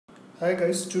Hi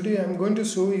guys, today I'm going to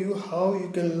show you how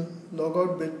you can log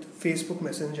out with Facebook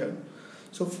Messenger.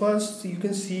 So first you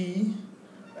can see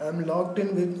I'm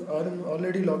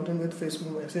already logged in with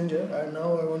Facebook Messenger, and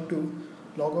now I want to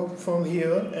log out from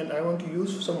here and I want to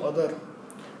use some other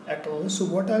account. So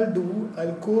what I'll do,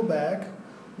 I'll go back.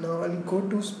 Now I'll go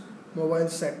to mobile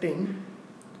setting.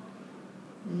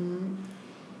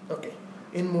 Okay,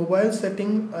 in mobile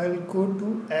setting I'll go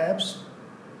to apps.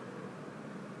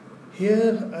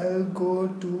 Here I'll go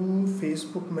to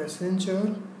Facebook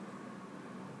Messenger.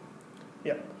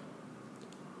 Yeah.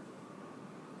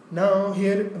 Now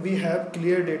here we have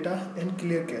clear data and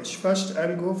clear cache. First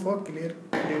I'll go for clear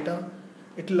data.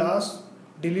 It will ask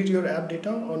delete your app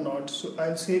data or not. So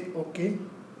I'll say okay.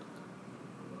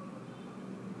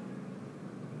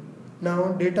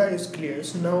 Now data is clear.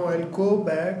 So now I'll go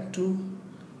back to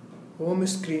home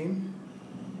screen.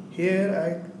 Here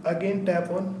I again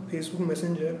tap on Facebook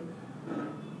Messenger.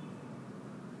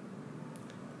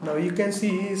 Now you can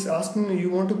see it's asking you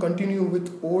want to continue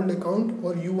with old account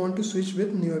or you want to switch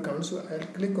with new account. So I'll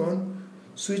click on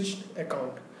switch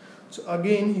account. So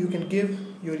again you can give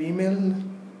your email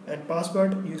and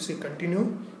password, you say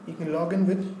continue, you can log in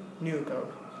with new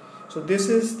account. So this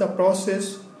is the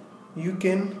process. You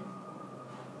can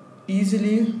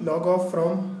easily log off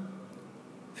from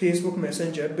Facebook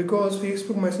Messenger because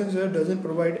Facebook Messenger doesn't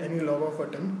provide any log off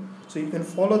button. So you can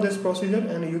follow this procedure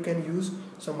and you can use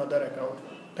some other account.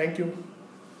 Thank you.